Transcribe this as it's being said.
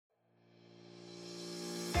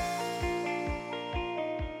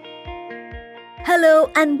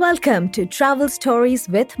Hello and welcome to Travel Stories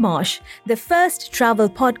with Mosh, the first travel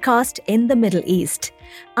podcast in the Middle East.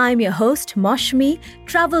 I'm your host, Moshmi,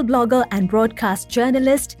 travel blogger and broadcast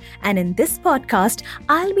journalist, and in this podcast,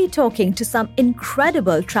 I'll be talking to some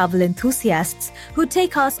incredible travel enthusiasts who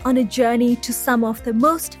take us on a journey to some of the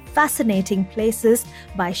most fascinating places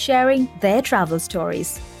by sharing their travel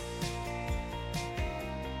stories.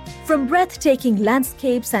 From breathtaking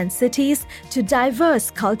landscapes and cities to diverse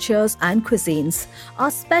cultures and cuisines, our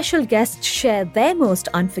special guests share their most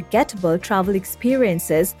unforgettable travel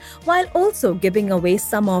experiences while also giving away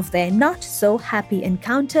some of their not-so-happy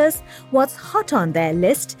encounters, what's hot on their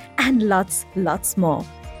list, and lots more.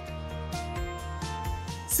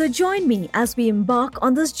 So join me as we embark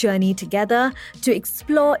on this journey together to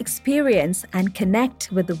explore, experience, and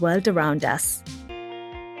connect with the world around us.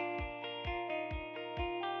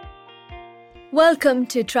 Welcome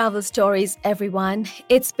to Travel Stories, everyone.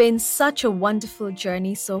 It's been such a wonderful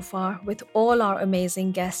journey so far with all our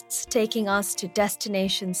amazing guests taking us to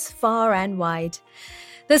destinations far and wide.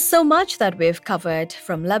 There's so much that we've covered,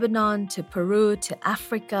 from Lebanon to Peru to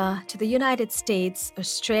Africa to the United States,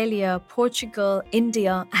 Australia, Portugal,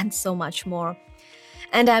 India, and so much more.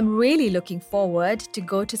 And I'm really looking forward to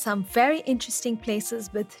go to some very interesting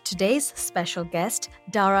places with today's special guest,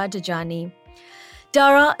 Dara Dajani.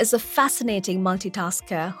 Dara is a fascinating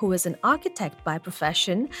multitasker who is an architect by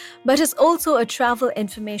profession, but is also a travel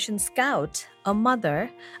information scout, a mother,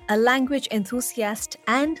 a language enthusiast,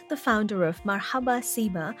 and the founder of Marhaba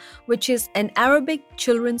Sima, which is an Arabic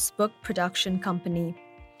children's book production company.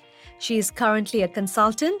 She is currently a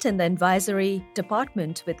consultant in the advisory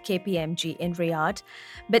department with KPMG in Riyadh.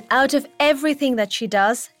 But out of everything that she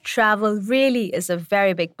does, travel really is a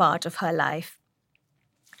very big part of her life.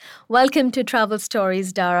 Welcome to Travel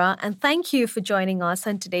Stories, Dara, and thank you for joining us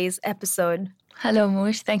on today's episode. Hello,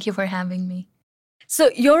 Moosh. Thank you for having me. So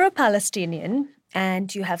you're a Palestinian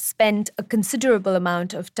and you have spent a considerable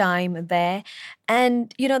amount of time there.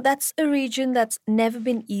 And, that's a region that's never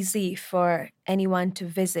been easy for anyone to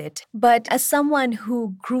visit. But as someone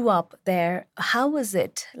who grew up there, how was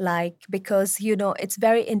it like? Because, it's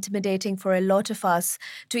very intimidating for a lot of us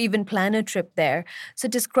to even plan a trip there. So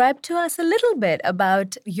describe to us a little bit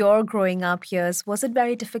about your growing up years. Was it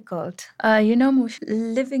very difficult? Moosh,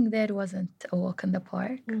 living there wasn't a walk in the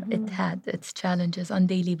park. Mm-hmm. It had its challenges on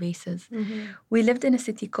daily basis. Mm-hmm. We lived in a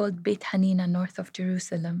city called Beit Hanina, north of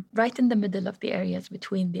Jerusalem, right in the middle of the areas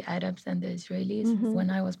between the Arabs and the Israelis. Mm-hmm. When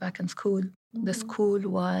I was back in school, the school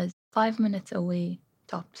was 5 minutes away,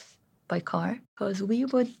 tops, by car, because we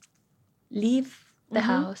would leave the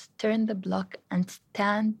house, turn the block, and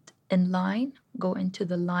stand in line, go into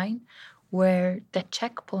the line where the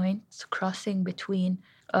checkpoints crossing between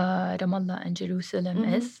Ramallah and Jerusalem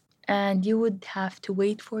is. And you would have to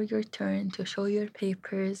wait for your turn to show your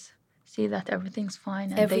papers, see that everything's fine,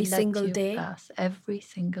 and Every they let single you day? pass every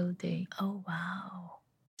single day. Oh, wow.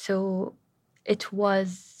 So it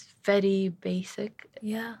was very basic.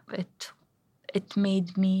 Yeah. It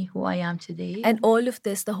made me who I am today. And all of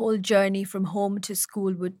this, the whole journey from home to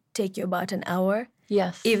school would take you about an hour?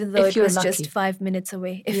 Yes. Even though if it was you're just lucky. 5 minutes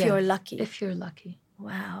away, if you're lucky. If you're lucky.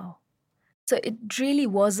 Wow. So it really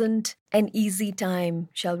wasn't an easy time,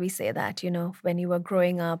 shall we say that, when you were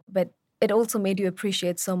growing up, but it also made you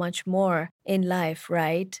appreciate so much more in life,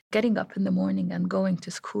 right? Getting up in the morning and going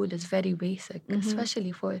to school is very basic,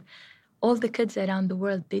 especially for all the kids around the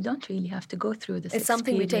world. They don't really have to go through this It's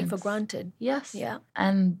something we take for experience. granted. Yes. Yeah.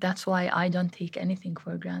 And that's why I don't take anything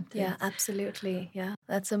for granted. Yeah, absolutely. Yeah,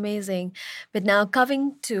 that's amazing. But now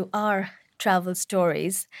coming to our travel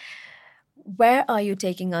stories, where are you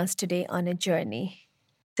taking us today on a journey?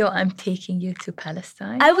 So I'm taking you to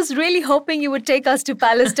Palestine. I was really hoping you would take us to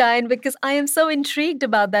Palestine because I am so intrigued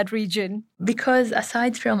about that region. Because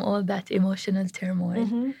aside from all that emotional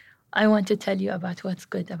turmoil, I want to tell you about what's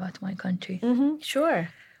good about my country. Sure.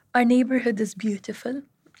 Our neighborhood is beautiful.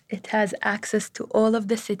 It has access to all of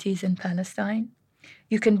the cities in Palestine.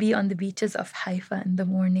 You can be on the beaches of Haifa in the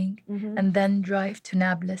morning and then drive to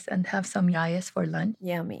Nablus and have some yayas for lunch.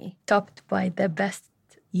 Yummy. Topped by the best,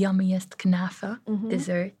 yummiest knafa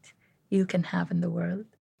dessert you can have in the world.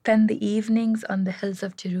 Spend the evenings on the hills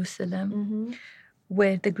of Jerusalem,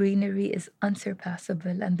 where the greenery is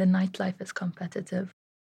unsurpassable and the nightlife is competitive.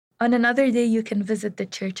 On another day, you can visit the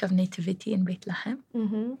Church of Nativity in Bethlehem,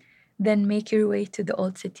 then make your way to the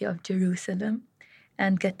old city of Jerusalem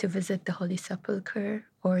and get to visit the Holy Sepulchre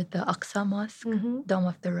or the Aqsa Mosque, Dome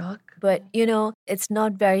of the Rock. But, it's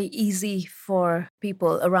not very easy for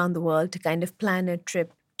people around the world to kind of plan a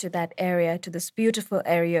trip to that area, to this beautiful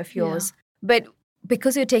area of yours. But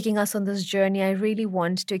because you're taking us on this journey, I really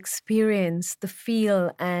want to experience the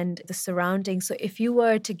feel and the surroundings. So if you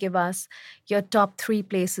were to give us your top 3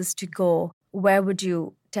 places to go, where would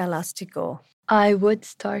you tell us to go? I would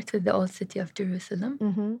start with the old city of Jerusalem.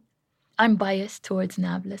 Mm-hmm. I'm biased towards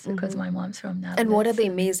Nablus because my mom's from Nablus. And what are the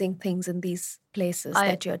amazing things in these places I-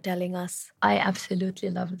 that you're telling us? I absolutely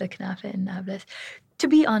love the knafe in Nablus. To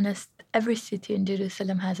be honest, every city in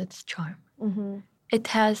Jerusalem has its charm. Mm-hmm. It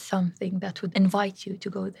has something that would invite you to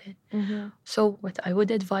go there. Mm-hmm. So what I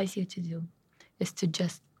would advise you to do is to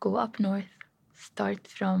just go up north, start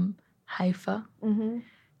from Haifa, Mm-hmm.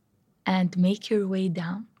 and make your way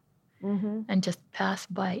down, Mm-hmm. and just pass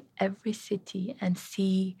by every city and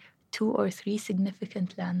see 2 or 3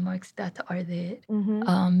 significant landmarks that are there.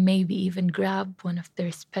 Mm-hmm. Maybe even grab one of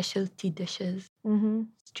their specialty dishes, Mm-hmm.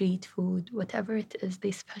 street food, whatever it is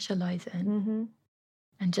they specialize in, Mm-hmm.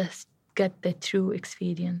 and just get the true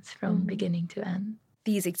experience from beginning to end.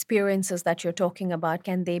 These experiences that you're talking about,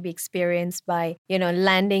 can they be experienced by,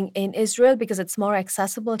 landing in Israel because it's more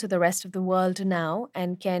accessible to the rest of the world now?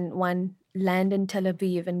 And can one land in Tel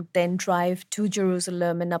Aviv and then drive to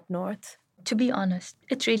Jerusalem and up north? To be honest,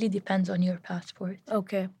 it really depends on your passport.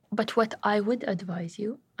 Okay. But what I would advise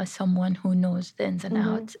you, as someone who knows the ins and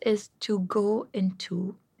outs, is to go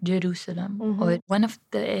into Jerusalem or one of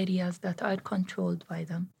the areas that are controlled by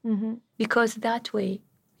them. Because that way,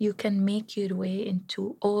 you can make your way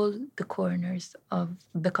into all the corners of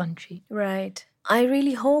the country. Right. I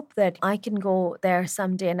really hope that I can go there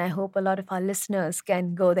someday, and I hope a lot of our listeners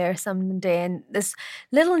can go there someday. And this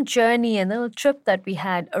little journey and little trip that we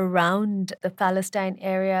had around the Palestine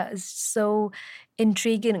area is so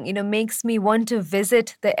intriguing, makes me want to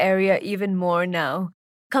visit the area even more now.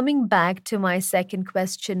 Coming back to my second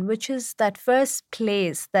question, which is that first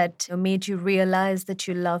place that made you realize that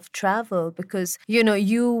you love travel, because,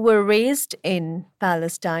 you were raised in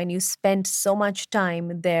Palestine, you spent so much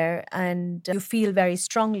time there, and you feel very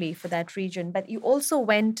strongly for that region, but you also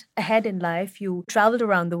went ahead in life, you traveled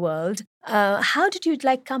around the world. How did you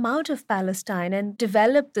come out of Palestine and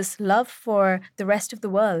develop this love for the rest of the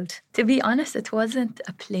world? To be honest, it wasn't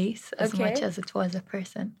a place as Okay. much as it was a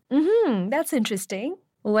person. That's interesting.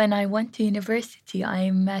 When I went to university,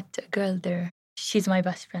 I met a girl there. She's my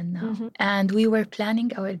best friend now. And we were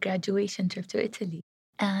planning our graduation trip to Italy.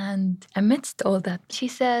 And amidst all that, she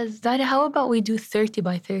says, Dara, how about we do 30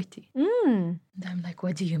 by 30? And I'm like,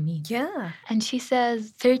 what do you mean? Yeah. And she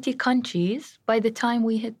says, 30 countries by the time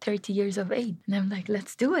we hit 30 years of age. And I'm like,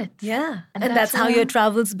 let's do it. Yeah. And that's how your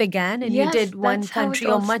travels began? And you Yes, did one that's how it country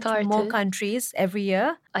or all much more started. countries every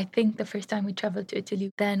year? I think the first time we traveled to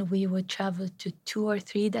Italy, then we would travel to 2 or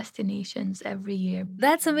 3 destinations every year.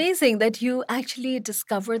 That's amazing that you actually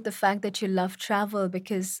discovered the fact that you love travel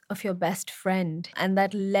because of your best friend, and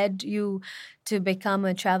that led you to become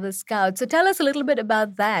a travel scout. So tell us a little bit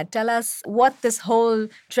about that. Tell us what this whole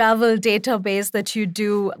travel database that you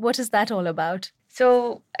do, what is that all about?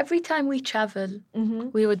 So every time we travel,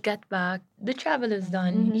 we would get back. The travel is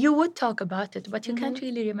done. You would talk about it, but you can't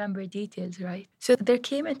really remember details, right? So there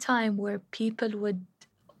came a time where people would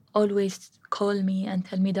always call me and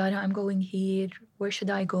tell me, Dara, I'm going here. Where should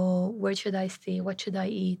I go? Where should I stay? What should I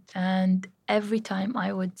eat? And every time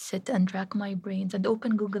I would sit and rack my brains and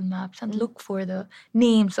open Google Maps and look for the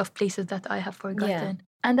names of places that I have forgotten.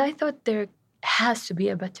 And I thought there has to be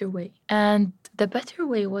a better way. And the better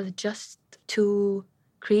way was just to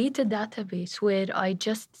create a database where I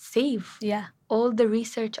just save all the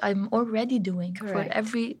research I'm already doing for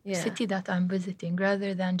every city that I'm visiting,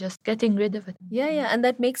 rather than just getting rid of it. Yeah. And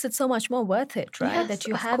that makes it so much more worth it, right? Yes, that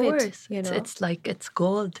you of have course. it. It's like it's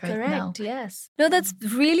gold right now. Correct, yes. No, that's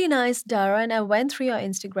really nice, Dara. And I went through your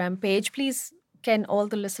Instagram page. Please, can all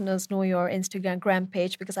the listeners know your Instagram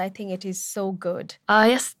page? Because I think it is so good.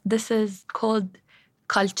 Yes, this is called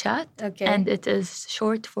Culchat, Okay. and it is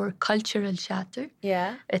short for cultural chatter.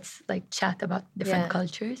 Yeah. It's like chat about different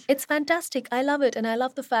cultures. It's fantastic. I love it. And I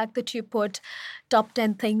love the fact that you put top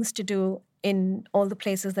 10 things to do in all the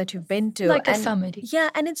places that you've been to. Like a summary. Yeah,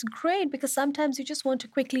 and it's great because sometimes you just want to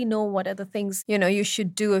quickly know what are the things, you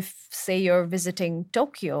should do if, say, you're visiting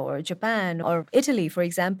Tokyo or Japan or Italy, for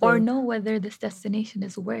example. Or know whether this destination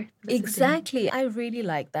is worth visiting. Exactly. I really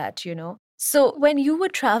like that. So when you were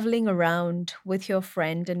traveling around with your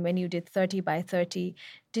friend and when you did 30 by 30,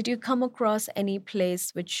 Did you come across any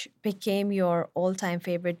place which became your all-time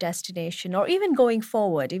favorite destination, or even going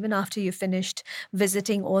forward, even after you finished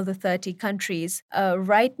visiting all the 30 countries?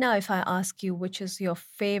 Right now, if I ask you which is your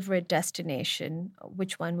favorite destination,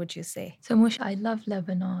 which one would you say? So, Mush, I love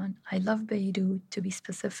Lebanon. I love Beirut, to be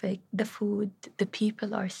specific. The food, the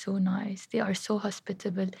people are so nice. They are so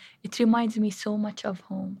hospitable. It reminds me so much of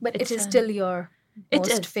home. But it is still your it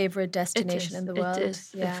most is. favorite destination in the world. It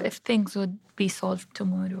is. Yeah. If things would be solved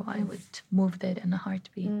tomorrow, I would move there in a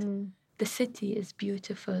heartbeat. The city is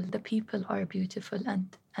beautiful. The people are beautiful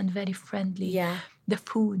and very friendly. Yeah. The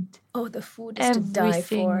food. Oh, the food is to die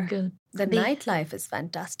for. The they- nightlife is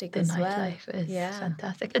fantastic The as well. nightlife is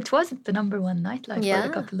fantastic. It wasn't the number one nightlife for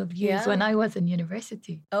a couple of years when I was in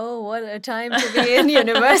university. Oh, what a time to be in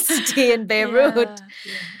university in Beirut.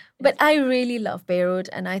 But I really love Beirut,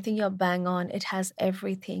 and I think you're bang on. It has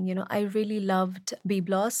everything. You know, I really loved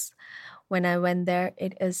Byblos when I went there.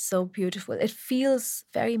 It is so beautiful. It feels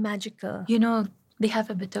very magical. You know, they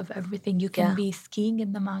have a bit of everything. You can be skiing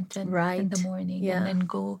in the mountain in the morning and then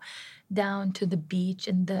go down to the beach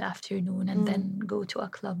in the afternoon and then go to a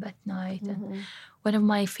club at night. And one of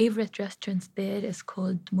my favorite restaurants there is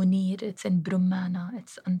called Munir. It's in Brummana.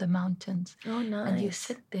 It's on the mountains. Oh, nice. And you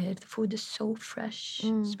sit there. The food is so fresh,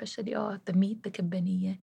 especially the meat, the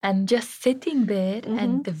kabaniya. And just sitting there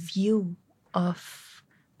and the view of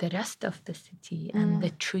the rest of the city and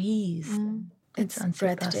the trees. It's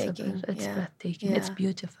breathtaking. It's breathtaking. It's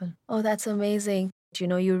beautiful. Oh, that's amazing. You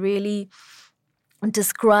know, you really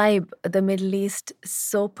describe the Middle East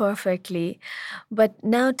so perfectly. But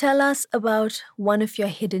now tell us about one of your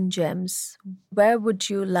hidden gems. Where would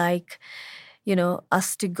you like,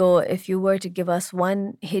 us to go if you were to give us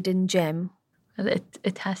one hidden gem? Well,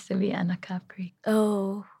 it has to be Anna Capri.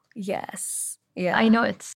 Oh, yes. Yeah. I know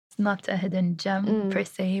it's not a hidden gem per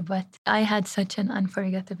se, but I had such an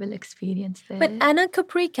unforgettable experience there. But Anna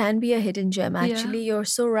Capri can be a hidden gem, actually. You're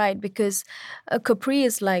so right, because Capri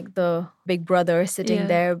is like the big brother sitting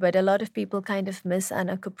there, but a lot of people kind of miss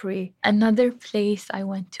Anna Capri. Another place I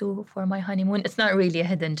went to for my honeymoon, it's not really a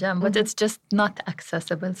hidden gem, but it's just not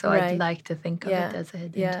accessible, so I'd like to think of it as a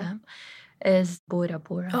hidden gem, is Bora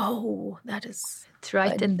Bora. Oh, that is it's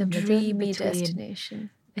right in the middle dreamy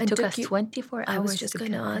destination. It took us 24 hours. I was just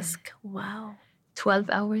going to ask. Wow. 12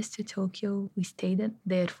 hours to Tokyo. We stayed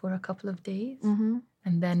there for a couple of days. And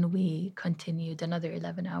then we continued another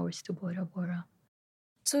 11 hours to Bora Bora.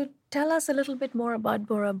 So tell us a little bit more about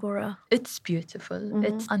Bora Bora. It's beautiful.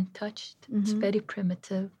 It's untouched. It's very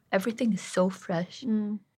primitive. Everything is so fresh.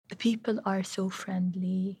 The people are so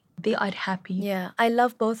friendly. They are happy. Yeah, I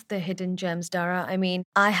love both the hidden gems, Dara. I mean,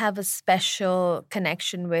 I have a special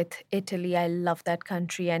connection with Italy. I love that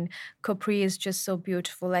country, and Capri is just so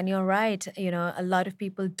beautiful. And you're right, a lot of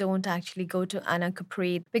people don't actually go to Anna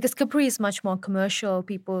Capri because Capri is much more commercial.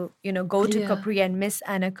 People, go to Capri and miss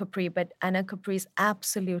Anna Capri, but Anna Capri is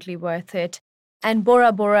absolutely worth it. And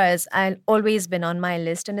Bora Bora has always been on my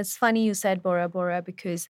list. And it's funny you said Bora Bora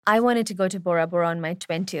because I wanted to go to Bora Bora on my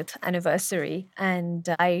 20th anniversary. And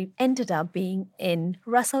I ended up being in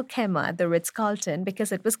Ras Al Khaimah, the Ritz-Carlton,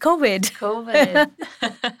 because it was COVID.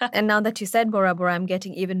 And now that you said Bora Bora, I'm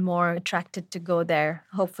getting even more attracted to go there.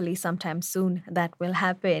 Hopefully sometime soon that will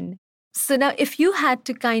happen. So now if you had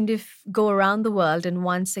to kind of go around the world in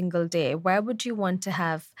one single day, where would you want to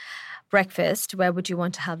have breakfast, where would you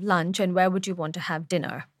want to have lunch, and where would you want to have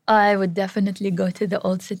dinner? I would definitely go to the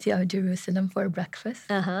old city of Jerusalem for breakfast.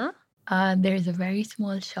 There's a very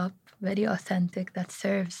small shop, very authentic, that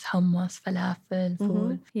serves hummus, falafel,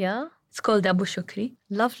 food. Yeah. It's called Abu Shukri.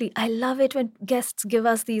 Lovely. I love it when guests give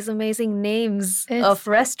us these amazing names of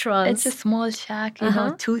restaurants. It's a small shack,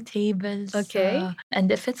 2 tables. Okay.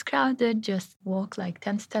 And if it's crowded, just walk like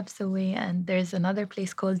 10 steps away and there's another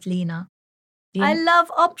place called Lina. I love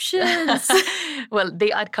options. Well,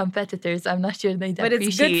 they are competitors. I'm not sure they'd appreciate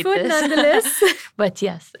this. But it's good food nonetheless. But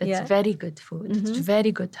yes, it's very good food. It's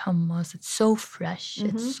very good hummus. It's so fresh.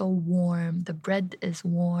 It's so warm. The bread is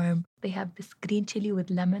warm. They have this green chili with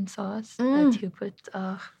lemon sauce that you put.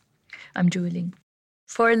 I'm drooling.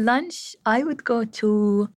 For lunch, I would go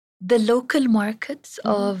to the local markets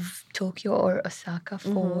of Tokyo or Osaka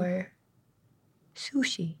for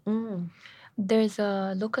sushi. There's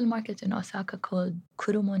a local market in Osaka called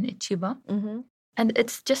Kurumon Ichiba. And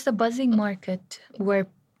it's just a buzzing market where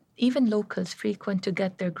even locals frequent to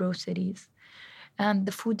get their groceries. And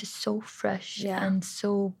the food is so fresh and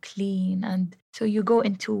so clean. And so you go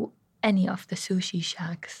into any of the sushi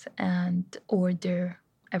shacks and order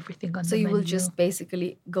everything on the menu. So you will just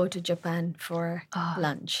basically go to Japan for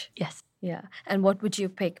lunch. Yes. Yeah. And what would you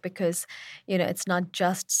pick? Because, it's not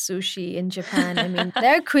just sushi in Japan. I mean,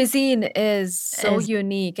 their cuisine is so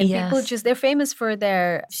unique, and people they're famous for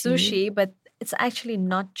their sushi, but it's actually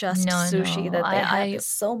not just sushi that they have.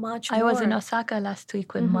 So much more. I was in Osaka last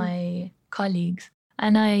week with my colleagues,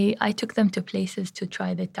 and I took them to places to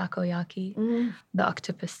try the takoyaki, the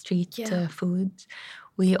octopus street foods.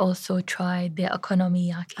 We also tried the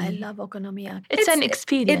okonomiyaki. I love okonomiyaki. It's an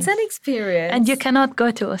experience. It's an experience. And you cannot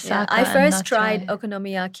go to Osaka. I first tried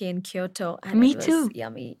okonomiyaki in Kyoto, and it was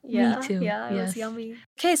yummy. Me too. Yeah, it was yummy.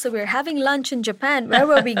 Okay, so we're having lunch in Japan. Where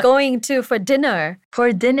were we going to for dinner?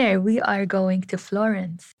 For dinner, we are going to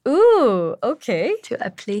Florence. Ooh, okay. To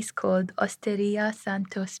a place called Osteria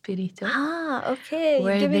Santo Spirito. Ah, okay.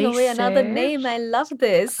 You're giving away another name. I love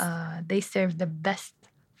this. They serve the best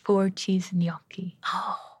 4-cheese gnocchi.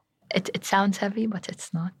 Oh. It sounds heavy, but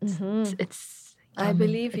it's not. It's yummy. I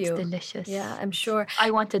believe you. It's delicious. Yeah, I'm sure.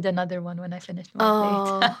 I wanted another one when I finished my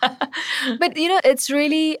plate. But it's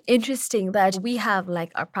really interesting that we have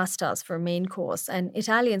like our pastas for main course, and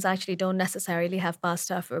Italians actually don't necessarily have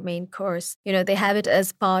pasta for main course. They have it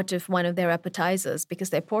as part of one of their appetizers because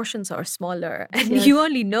their portions are smaller. And you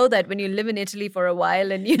only know that when you live in Italy for a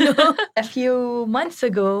while, and A few months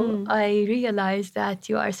ago, I realized that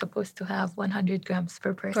you are supposed to have 100 grams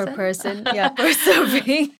per person. Per person, per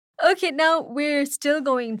serving. Okay, now we're still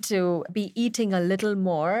going to be eating a little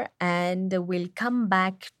more, and we'll come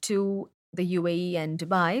back to the UAE and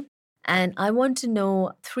Dubai. And I want to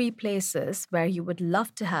know 3 places where you would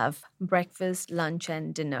love to have breakfast, lunch,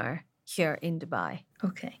 and dinner here in Dubai.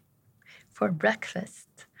 Okay. For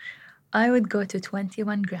breakfast, I would go to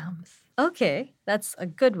 21 grams. Okay, that's a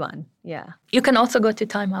good one. Yeah. You can also go to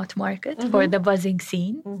Time Out Market for the buzzing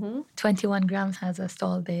scene. 21 grams has a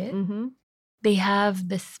stall there. They have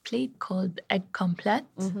this plate called Egg Complet,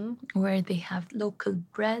 where they have local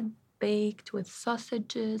bread baked with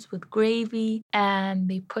sausages, with gravy, and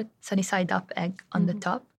they put sunny side up egg on the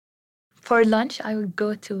top. For lunch, I would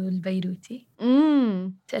go to El Beiruti.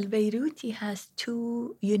 El Beiruti has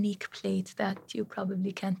 2 unique plates that you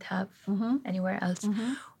probably can't have anywhere else.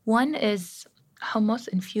 One is hummus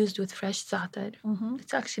infused with fresh za'atar.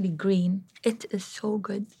 It's actually green. It is so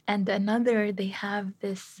good. And another, they have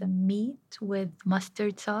this meat with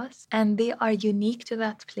mustard sauce, and they are unique to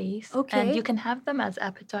that place. Okay. And you can have them as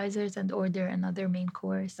appetizers and order another main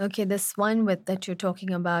course. Okay, this one that you're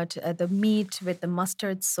talking about, the meat with the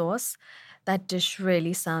mustard sauce, that dish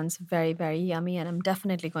really sounds very, very yummy, and I'm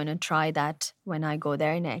definitely going to try that when I go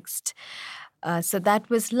there next. So that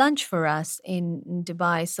was lunch for us in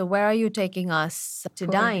Dubai. So where are you taking us to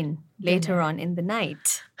dine later on in the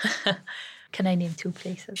night? Can I name 2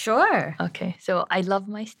 places? Sure. Okay. So I love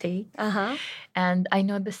my steak. And I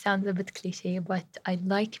know this sounds a bit cliche, but I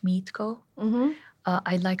like Meatco.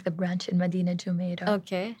 I like the branch in Medina Jumeirah.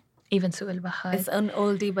 Okay. Even Suq al-Bahar. It's an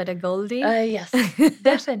oldie but a goldie. Yes,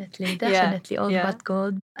 definitely. Old but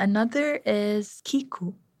gold. Another is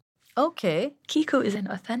Kiku. Okay. Kiku is an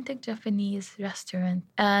authentic Japanese restaurant,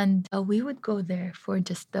 and we would go there for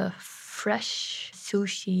just the fresh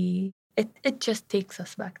sushi. It just takes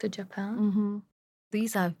us back to Japan.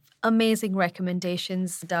 These are amazing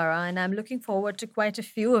recommendations, Dara, and I'm looking forward to quite a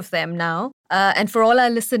few of them now. And for all our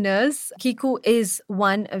listeners, Kiku is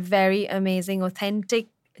one very amazing, authentic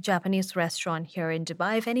Japanese restaurant here in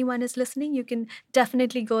Dubai. If anyone is listening, you can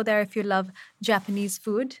definitely go there if you love Japanese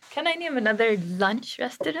food. Can I name another lunch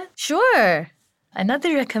restaurant? Sure.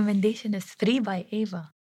 Another recommendation is 3 by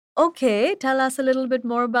Ava. Okay, tell us a little bit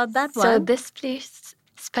more about that one. So this place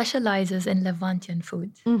specializes in Levantian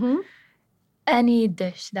food. Any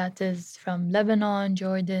dish that is from Lebanon,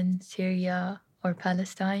 Jordan, Syria, or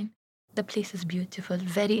Palestine. The place is beautiful,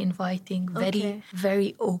 very inviting,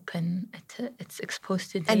 very open. It's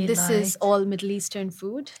exposed to daylight. And this is all Middle Eastern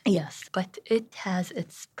food? Yes, but it has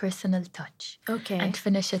its personal touch. Okay. And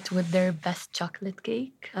finish it with their best chocolate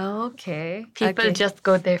cake. Okay. People just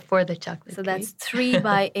go there for the chocolate cake. So that's 3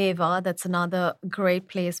 by Ava. That's another great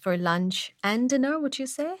place for lunch and dinner, would you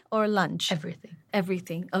say? Or lunch? Everything.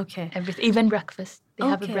 Everything. Okay. Everything. Even breakfast. They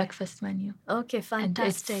have a breakfast menu. Okay,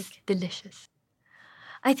 fantastic. And it's delicious.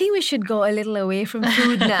 I think we should go a little away from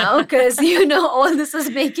food now because, all this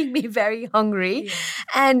is making me very hungry. Yeah.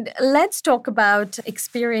 And let's talk about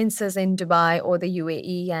experiences in Dubai or the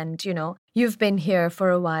UAE. And, you've been here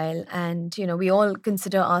for a while and, we all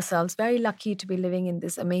consider ourselves very lucky to be living in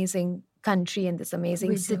this amazing country and this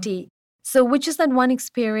amazing city. So which is that one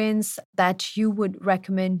experience that you would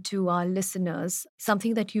recommend to our listeners,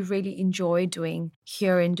 something that you really enjoy doing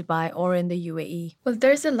here in Dubai or in the UAE? Well,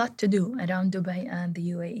 there's a lot to do around Dubai and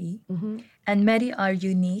the UAE. And many are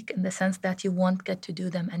unique in the sense that you won't get to do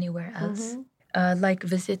them anywhere else. Like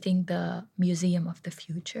visiting the Museum of the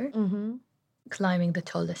Future, climbing the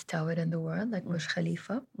tallest tower in the world, like Burj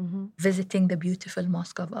Khalifa, visiting the beautiful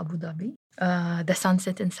Mosque of Abu Dhabi, the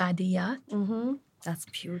sunset in Saadiyat. That's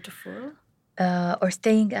beautiful. Or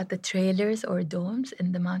staying at the trailers or domes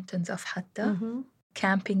in the mountains of Hatta,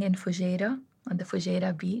 camping in Fujairah, on the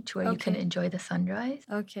Fujairah beach where you can enjoy the sunrise.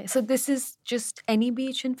 Okay, so this is just any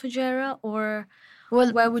beach in Fujairah, or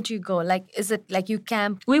where would you go? Like, is it like you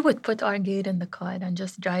camp? We would put our gear in the car and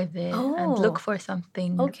just drive there and look for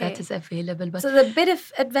something that is available. But so there's a bit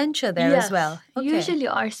of adventure there as well. Usually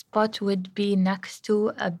our spot would be next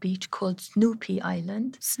to a beach called Snoopy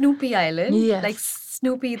Island. Snoopy Island? Yes. Like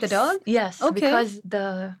Snoopy the dog? Yes, because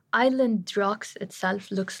the island rocks itself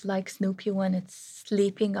looks like Snoopy when it's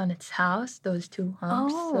sleeping on its house, those two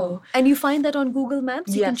humps. So, and you find that on Google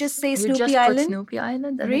Maps? You can just say Snoopy just Island? Put Snoopy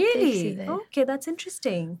Island and really? it takes you there. Okay, that's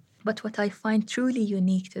interesting. But what I find truly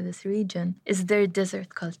unique to this region is their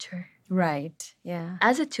desert culture. Right, yeah.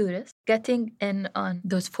 As a tourist, getting in on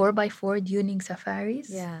those 4x4 duning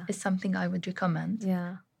safaris is something I would recommend.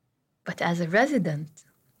 Yeah. But as a resident,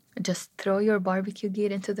 just throw your barbecue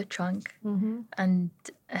gear into the trunk and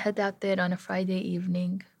head out there on a Friday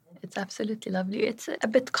evening. It's absolutely lovely. It's a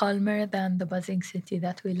bit calmer than the buzzing city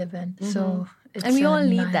that we live in. So and we all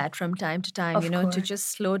need that from time to time, course. to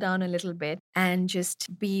just slow down a little bit and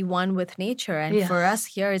just be one with nature. And for us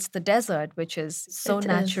here, it's the desert, which is so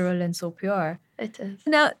natural and so pure. It is.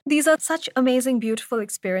 Now, these are such amazing, beautiful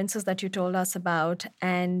experiences that you told us about.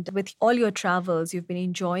 And with all your travels, you've been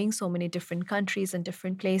enjoying so many different countries and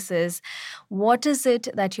different places. What is it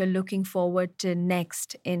that you're looking forward to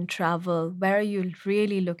next in travel? Where are you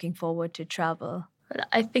really looking forward to travel?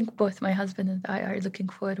 I think both my husband and I are looking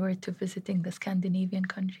forward to visiting the Scandinavian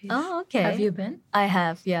countries. Oh, okay. Have you been? I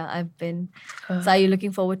have, yeah, I've been. So are you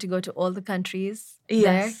looking forward to go to all the countries?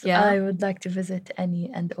 Yes, there? Yeah. I would like to visit any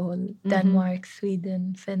and all. Denmark,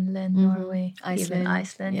 Sweden, Finland, Norway, even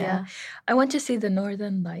Iceland. Yeah. I want to see the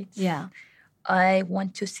Northern Lights. Yeah. I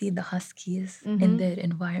want to see the huskies in their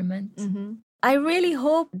environment. I really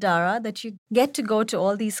hope, Dara, that you get to go to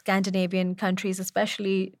all these Scandinavian countries,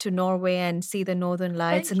 especially to Norway, and see the Northern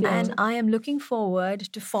Lights. And I am looking forward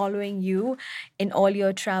to following you in all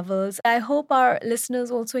your travels. I hope our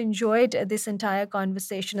listeners also enjoyed this entire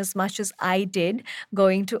conversation as much as I did,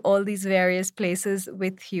 going to all these various places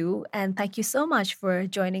with you. And thank you so much for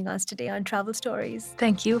joining us today on Travel Stories.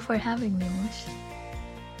 Thank you for having me, Mosh.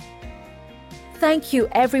 Thank you,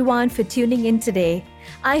 everyone, for tuning in today.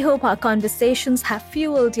 I hope our conversations have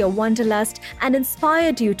fueled your wanderlust and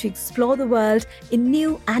inspired you to explore the world in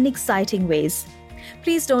new and exciting ways.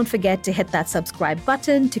 Please don't forget to hit that subscribe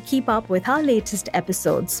button to keep up with our latest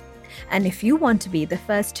episodes. And if you want to be the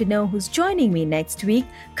first to know who's joining me next week,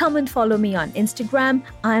 come and follow me on Instagram.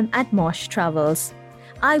 I'm at Mosh Travels.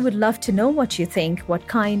 I would love to know what you think, what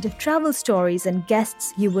kind of travel stories and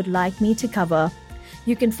guests you would like me to cover.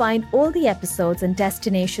 You can find all the episodes and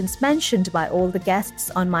destinations mentioned by all the guests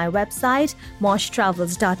on my website,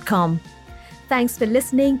 moshtravels.com. Thanks for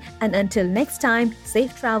listening, and until next time,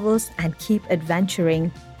 safe travels and keep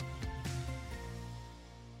adventuring.